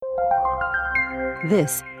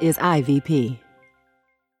This is IVP.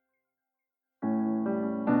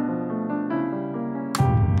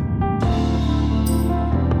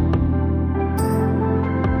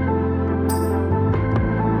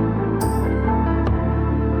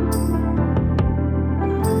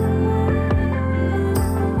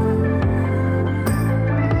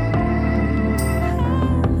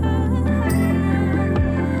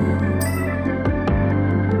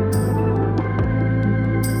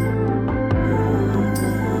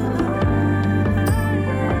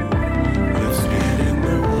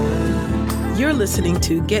 You're listening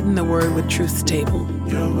to Get in the Word with Truth's Table.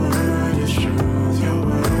 Your word is truth, your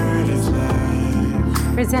word is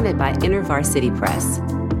life. Presented by InterVarsity Press.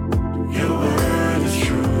 Your word is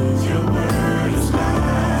truth, your word is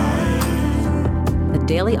life. The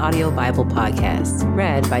Daily Audio Bible Podcast,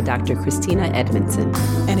 read by Dr. Christina Edmondson.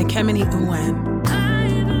 And Ekemini Uwan.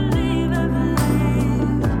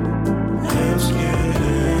 Let's get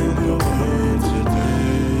in the word today.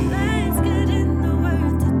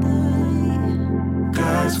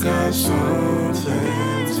 God's got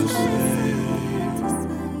something to say.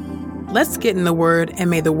 Let's get in the Word, and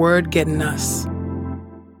may the Word get in us.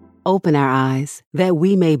 Open our eyes, that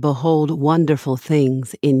we may behold wonderful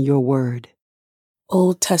things in your word.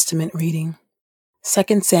 Old Testament reading.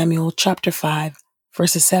 2 Samuel chapter 5,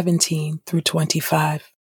 verses 17 through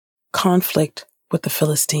 25. Conflict with the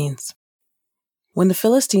Philistines. When the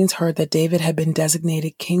Philistines heard that David had been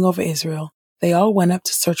designated king over Israel, they all went up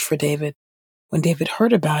to search for David. When David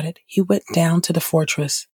heard about it, he went down to the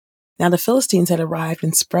fortress. Now the Philistines had arrived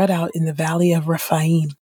and spread out in the valley of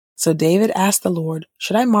Rephaim. So David asked the Lord,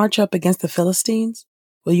 "Should I march up against the Philistines?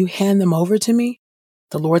 Will you hand them over to me?"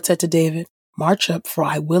 The Lord said to David, "March up, for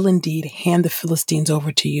I will indeed hand the Philistines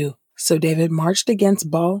over to you." So David marched against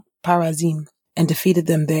Baal-perazim and defeated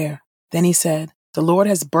them there. Then he said, "The Lord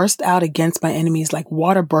has burst out against my enemies like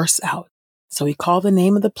water bursts out." So he called the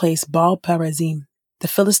name of the place Baal-perazim. The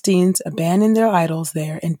Philistines abandoned their idols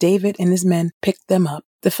there, and David and his men picked them up.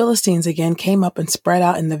 The Philistines again came up and spread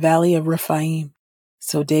out in the valley of Rephaim.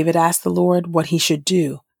 So David asked the Lord what he should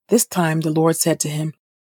do. This time the Lord said to him,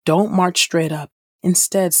 "Don't march straight up.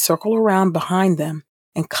 Instead, circle around behind them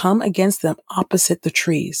and come against them opposite the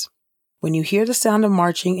trees. When you hear the sound of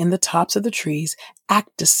marching in the tops of the trees, act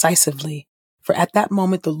decisively, for at that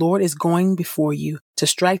moment the Lord is going before you to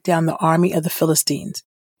strike down the army of the Philistines."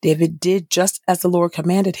 David did just as the Lord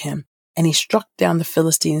commanded him, and he struck down the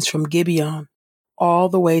Philistines from Gibeon all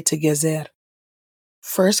the way to Gezer.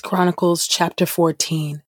 1 Chronicles chapter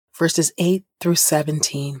 14, verses 8 through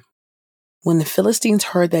 17. When the Philistines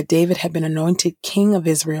heard that David had been anointed king of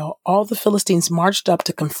Israel, all the Philistines marched up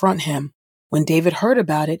to confront him. When David heard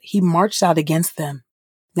about it, he marched out against them.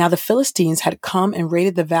 Now the Philistines had come and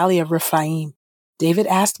raided the valley of Rephaim. David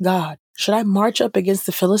asked God, "Should I march up against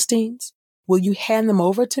the Philistines? Will you hand them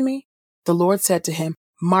over to me?" The Lord said to him,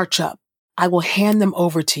 "March up. I will hand them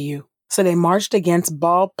over to you." So they marched against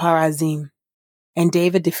Baal-perazim, and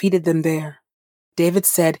David defeated them there. David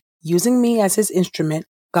said, "Using me as his instrument,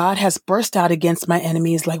 God has burst out against my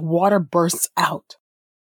enemies like water bursts out."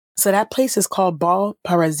 So that place is called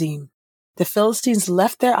Baal-perazim. The Philistines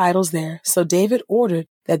left their idols there, so David ordered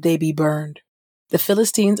that they be burned. The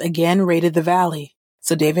Philistines again raided the valley,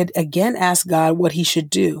 so David again asked God what he should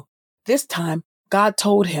do. This time, God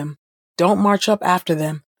told him, "Don't march up after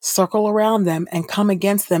them, circle around them, and come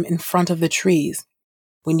against them in front of the trees.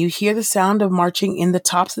 When you hear the sound of marching in the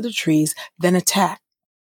tops of the trees, then attack.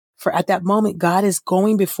 For at that moment, God is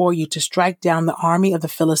going before you to strike down the army of the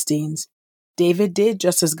Philistines." David did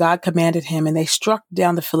just as God commanded him, and they struck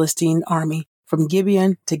down the Philistine army from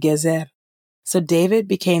Gibeon to Gezer. So David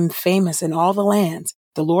became famous in all the lands.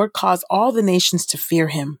 The Lord caused all the nations to fear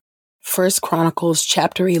him. 1 Chronicles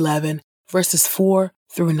chapter 11, verses 4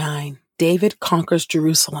 through 9. David conquers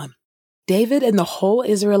Jerusalem. David and the whole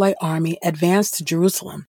Israelite army advanced to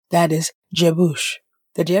Jerusalem, that is, Jebush.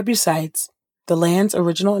 The Jebusites, the land's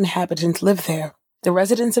original inhabitants, lived there. The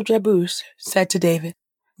residents of Jebush said to David,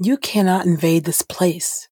 "You cannot invade this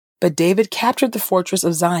place." But David captured the fortress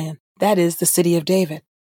of Zion, that is, the city of David.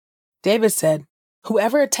 David said,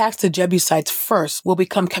 "Whoever attacks the Jebusites first will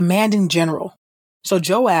become commanding general." So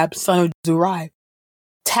Joab, son of Zeruiah,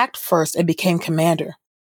 attacked first and became commander.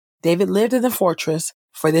 David lived in the fortress.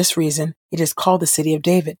 For this reason, it is called the city of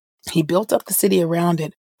David. He built up the city around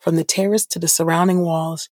it, from the terrace to the surrounding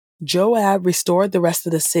walls. Joab restored the rest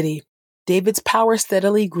of the city. David's power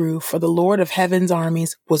steadily grew, for the Lord of heaven's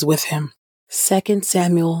armies was with him. 2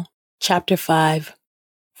 Samuel chapter 5,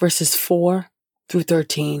 verses 4 through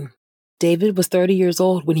 13. David was 30 years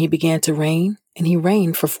old when he began to reign, and he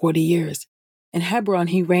reigned for 40 years. In Hebron,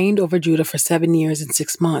 he reigned over Judah for 7 years and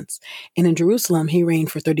 6 months, and in Jerusalem he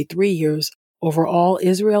reigned for 33 years over all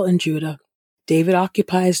Israel and Judah. David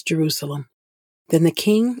occupies Jerusalem. Then the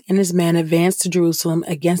king and his men advanced to Jerusalem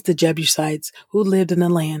against the Jebusites who lived in the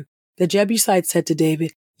land. The Jebusites said to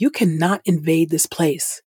David, "You cannot invade this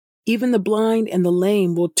place. Even the blind and the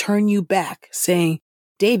lame will turn you back," saying,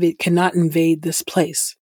 "David cannot invade this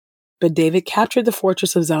place." But David captured the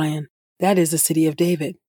fortress of Zion, that is the city of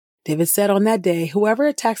David. David said on that day, "Whoever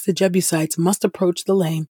attacks the Jebusites must approach the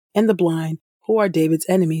lame and the blind, who are David's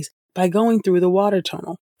enemies, by going through the water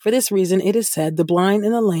tunnel. For this reason, it is said, the blind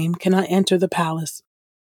and the lame cannot enter the palace."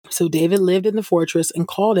 So David lived in the fortress and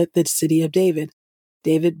called it the city of David.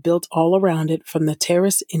 David built all around it from the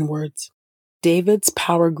terrace inwards. David's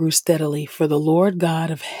power grew steadily, for the Lord God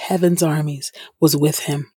of heaven's armies was with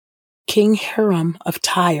him. King Hiram of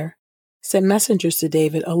Tyre sent messengers to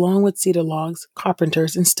David along with cedar logs,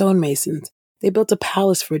 carpenters, and stonemasons. They built a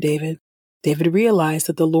palace for David. David realized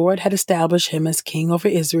that the Lord had established him as king over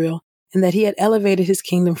Israel and that he had elevated his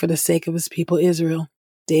kingdom for the sake of his people Israel.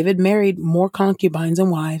 David married more concubines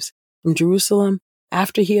and wives from Jerusalem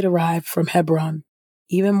after he had arrived from Hebron.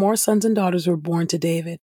 Even more sons and daughters were born to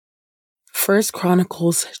David. 1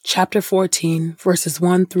 Chronicles chapter 14, verses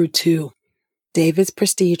 1 through 2. David's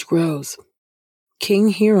prestige grows.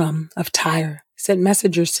 King Hiram of Tyre sent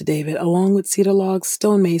messengers to David along with cedar logs,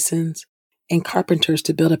 stonemasons, and carpenters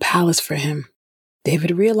to build a palace for him.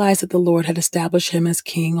 David realized that the Lord had established him as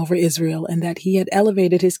king over Israel and that he had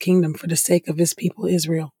elevated his kingdom for the sake of his people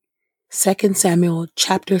Israel. 2 Samuel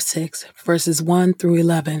chapter 6, verses 1 through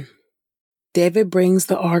 11. David brings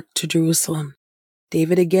the ark to Jerusalem.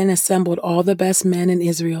 David again assembled all the best men in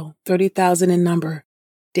Israel, 30,000 in number.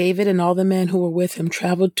 David and all the men who were with him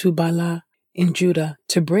traveled to Baalah in Judah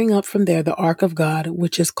to bring up from there the ark of God,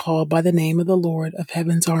 which is called by the name of the Lord of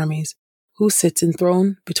heaven's armies, who sits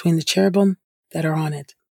enthroned between the cherubim that are on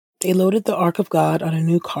it. They loaded the ark of God on a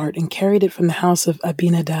new cart and carried it from the house of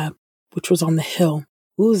Abinadab, which was on the hill.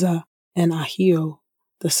 Uzzah and Ahio,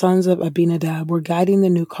 the sons of Abinadab, were guiding the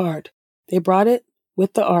new cart. They brought it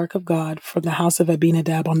with the ark of God from the house of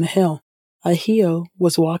Abinadab on the hill. Ahio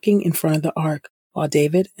was walking in front of the ark, while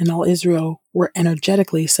David and all Israel were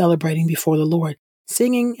energetically celebrating before the Lord,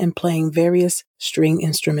 singing and playing various string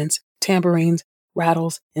instruments, tambourines,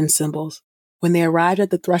 rattles, and cymbals. When they arrived at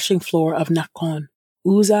the threshing floor of Nakon,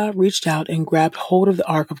 Uzzah reached out and grabbed hold of the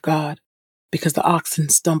ark of God because the oxen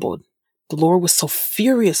stumbled. The Lord was so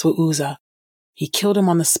furious with Uzzah, he killed him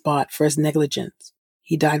on the spot for his negligence.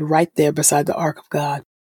 He died right there beside the ark of God.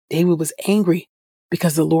 David was angry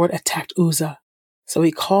because the Lord attacked Uzzah. So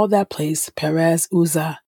he called that place Perez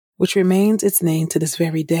Uzzah, which remains its name to this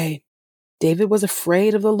very day. David was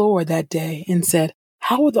afraid of the Lord that day and said,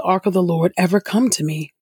 "How will the ark of the Lord ever come to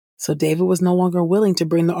me?" So David was no longer willing to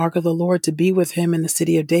bring the ark of the Lord to be with him in the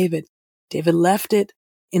city of David. David left it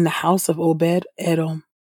in the house of Obed-Edom,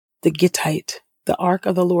 the Gittite. The ark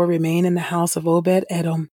of the Lord remained in the house of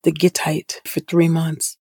Obed-Edom, the Gittite, for 3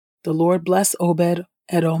 months. The Lord blessed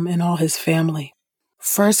Obed-Edom and all his family.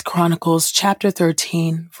 1 Chronicles chapter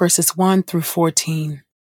 13, verses 1 through 14.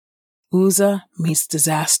 Uzzah meets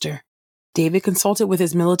disaster. David consulted with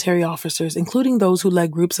his military officers, including those who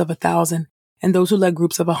led groups of 1,000 and those who led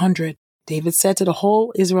groups of 100. David said to the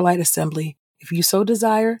whole Israelite assembly, "If you so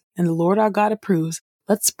desire, and the Lord our God approves,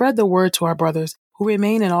 let's spread the word to our brothers who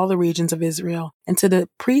remain in all the regions of Israel, and to the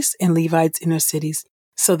priests and Levites in their cities,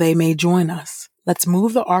 so they may join us. Let's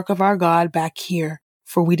move the ark of our God back here,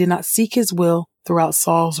 for we did not seek his will throughout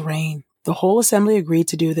Saul's reign." The whole assembly agreed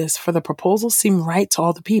to do this, for the proposal seemed right to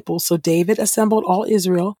all the people. So David assembled all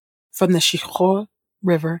Israel from the Shihor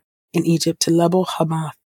River in Egypt to Lebo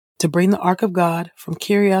Hamath to bring the ark of God from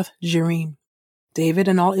Kiriath Jearim. David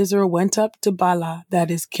and all Israel went up to Baalah,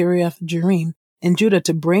 that is Kiriath Jearim, in Judah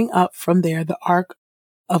to bring up from there the ark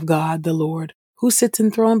of God the Lord, who sits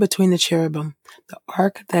enthroned between the cherubim, the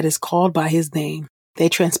ark that is called by his name. They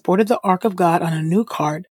transported the ark of God on a new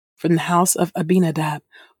cart from the house of Abinadab.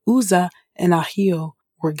 Uzzah and Ahio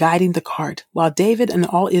were guiding the cart, while David and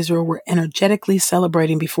all Israel were energetically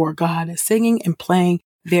celebrating before God, singing and playing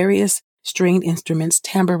various stringed instruments,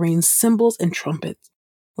 tambourines, cymbals, and trumpets.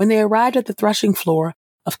 When they arrived at the threshing floor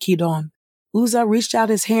of Kidon, Uzzah reached out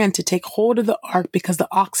his hand to take hold of the ark because the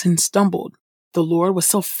oxen stumbled. The Lord was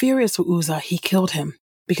so furious with Uzzah, he killed him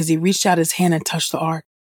because he reached out his hand and touched the ark.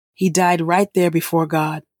 He died right there before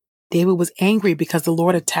God. David was angry because the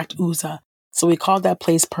Lord attacked Uzzah, so he called that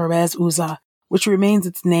place Perez Uzzah, which remains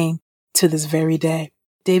its name to this very day.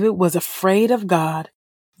 David was afraid of God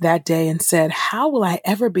that day and said, "How will I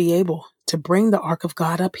ever be able to bring the ark of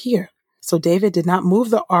God up here?" So David did not move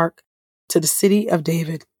the ark to the city of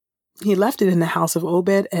David. He left it in the house of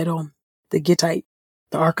Obed-Edom, the Gittite.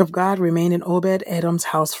 The ark of God remained in Obed-Edom's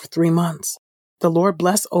house for 3 months. The Lord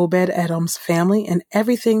blessed Obed-Edom's family and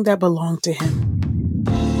everything that belonged to him.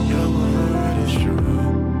 Your word is true.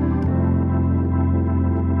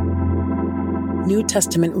 New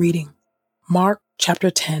Testament reading. Mark chapter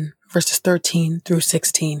 10, verses 13 through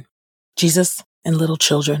 16. Jesus and little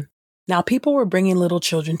children. Now people were bringing little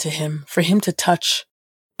children to him for him to touch,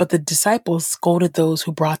 but the disciples scolded those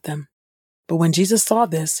who brought them. But when Jesus saw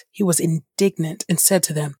this, he was indignant and said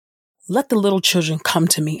to them, "Let the little children come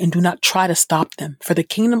to me and do not try to stop them, for the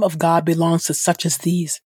kingdom of God belongs to such as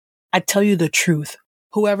these. I tell you the truth.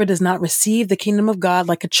 Whoever does not receive the kingdom of God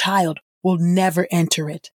like a child will never enter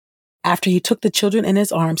it." After he took the children in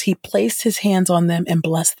his arms, he placed his hands on them and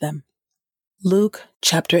blessed them. Luke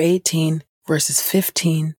chapter 18, verses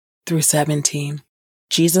 15 through 17.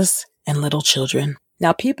 Jesus and little children.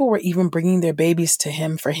 Now people were even bringing their babies to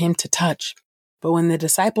him for him to touch. But when the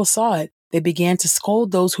disciples saw it, they began to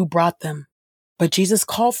scold those who brought them. But Jesus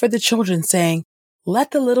called for the children, saying, "Let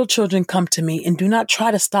the little children come to me and do not try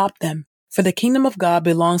to stop them, for the kingdom of God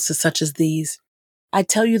belongs to such as these. I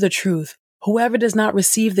tell you the truth. Whoever does not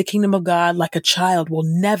receive the kingdom of God like a child will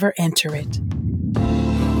never enter it."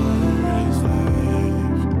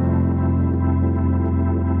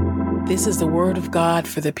 This is the word of God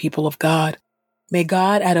for the people of God. May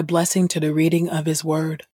God add a blessing to the reading of his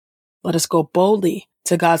word. Let us go boldly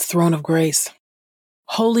to God's throne of grace.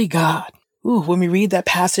 Holy God. When we read that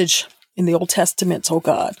passage in the Old Testament, oh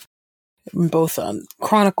God, in both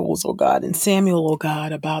Chronicles, oh God, and Samuel, oh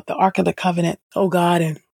God, about the Ark of the Covenant, oh God,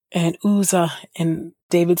 and Uzzah and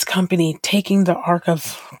David's company taking the Ark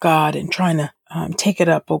of God and trying to take it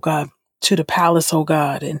up, oh God, to the palace, oh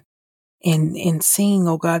God, and seeing,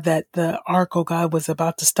 oh God, that the ark, oh God, was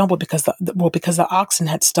about to stumble because the oxen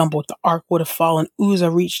had stumbled, the ark would have fallen.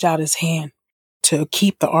 Uzzah reached out his hand to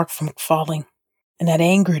keep the ark from falling, and that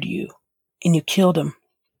angered you, and you killed him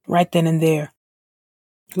right then and there.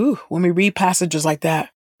 When we read passages like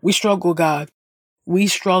that, we struggle, God. We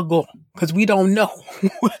struggle because we don't know.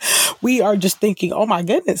 We are just thinking, oh my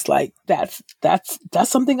goodness, like that's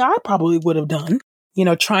something I probably would have done,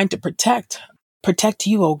 trying to protect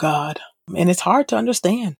you, oh God. And it's hard to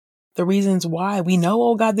understand the reasons why. We know,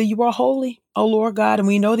 oh God, that you are holy, oh Lord God, and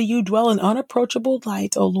we know that you dwell in unapproachable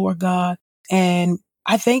light, oh Lord God. And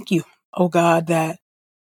I thank you, oh God, that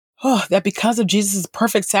because of Jesus'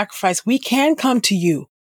 perfect sacrifice, we can come to you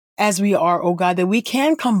as we are, oh God, that we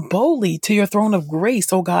can come boldly to your throne of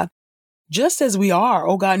grace, oh God, just as we are,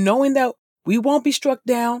 oh God, knowing that we won't be struck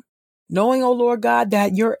down, knowing, oh Lord God,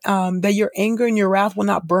 that your anger and your wrath will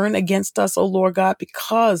not burn against us, oh Lord God,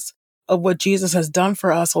 because of what Jesus has done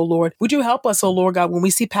for us, oh Lord. Would you help us, oh Lord God, when we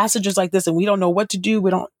see passages like this and we don't know what to do,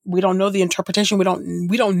 we don't know the interpretation, we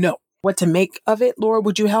don't know what to make of it, Lord.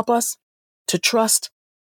 Would you help us to trust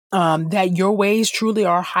that your ways truly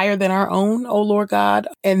are higher than our own, oh Lord God,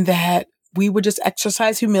 and that we would just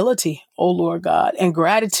exercise humility, oh Lord God, and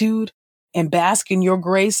gratitude and bask in your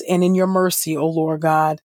grace and in your mercy, oh Lord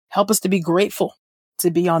God. Help us to be grateful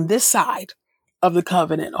to be on this side of the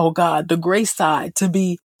covenant, oh God, the grace side, to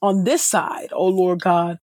be on this side, oh Lord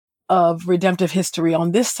God, of redemptive history,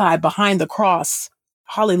 on this side behind the cross.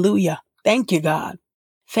 Hallelujah. Thank you, God.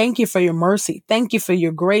 Thank you for your mercy. Thank you for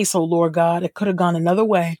your grace, oh Lord God. It could have gone another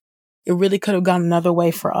way. It really could have gone another way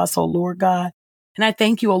for us, oh Lord God. And I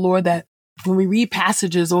thank you, oh Lord, that when we read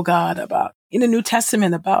passages, oh God, about in the New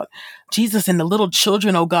Testament about Jesus and the little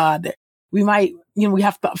children, oh God, that we might, we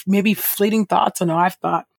have maybe fleeting thoughts. I've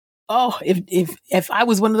thought, if I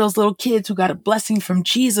was one of those little kids who got a blessing from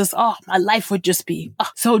Jesus, my life would just be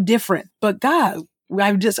so different. But God,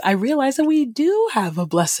 I realize that we do have a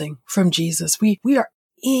blessing from Jesus. We are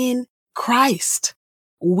in Christ.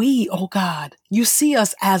 We, oh God, you see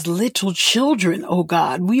us as little children, oh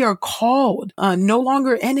God. We are called no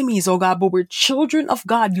longer enemies, oh God, but we're children of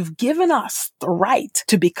God. You've given us the right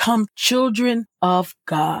to become children of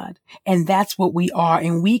God. And that's what we are.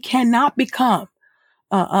 And we cannot become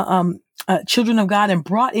children of God and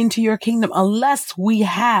brought into your kingdom unless we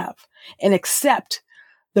have and accept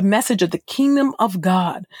the message of the kingdom of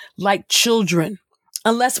God like children,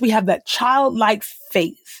 unless we have that childlike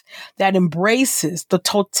faith that embraces the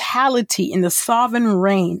totality and the sovereign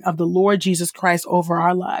reign of the Lord Jesus Christ over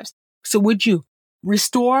our lives. So would you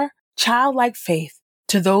restore childlike faith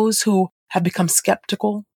to those who have become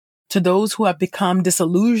skeptical, to those who have become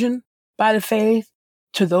disillusioned by the faith,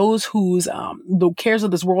 to those whose the cares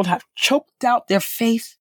of this world have choked out their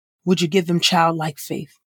faith? Would you give them childlike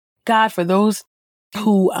faith? God, for those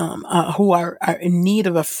who are in need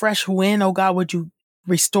of a fresh wind, oh God, would you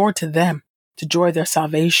restore to them the joy of their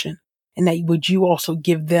salvation, and that would you also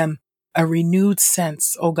give them a renewed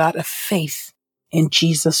sense, oh God, of faith in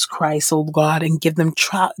Jesus Christ, oh God, and give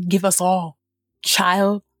us all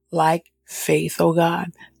childlike faith, oh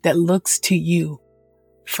God, that looks to you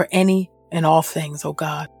for any and all things, oh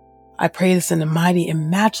God. I pray this in the mighty and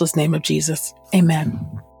matchless name of Jesus. Amen.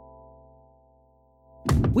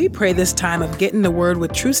 We pray this time of Getting the Word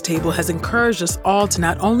with Truth Table has encouraged us all to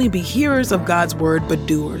not only be hearers of God's Word, but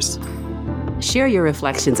doers. Share your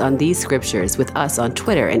reflections on these scriptures with us on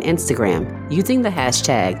Twitter and Instagram using the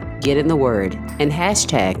hashtag #GetInTheWord and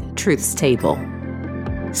hashtag #TruthsTable.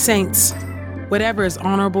 Saints, whatever is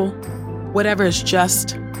honorable, whatever is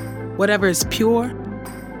just, whatever is pure,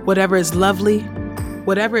 whatever is lovely,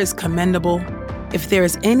 whatever is commendable, if there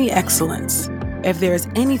is any excellence, if there is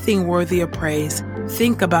anything worthy of praise,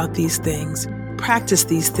 think about these things, practice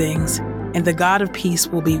these things, and the God of peace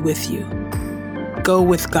will be with you. Go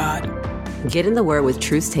with God. Get in the Word with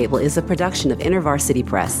Truth Table is a production of InterVarsity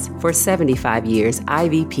Press. For 75 years,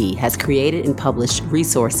 IVP has created and published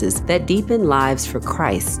resources that deepen lives for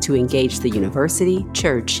Christ to engage the university,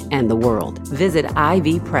 church, and the world. Visit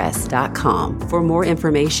ivpress.com for more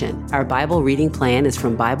information. Our Bible reading plan is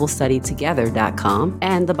from BibleStudyTogether.com,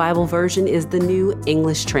 and the Bible version is the New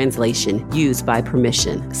English Translation used by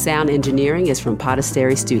permission. Sound engineering is from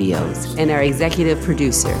Podastery Studios, and our executive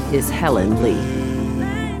producer is Helen Lee.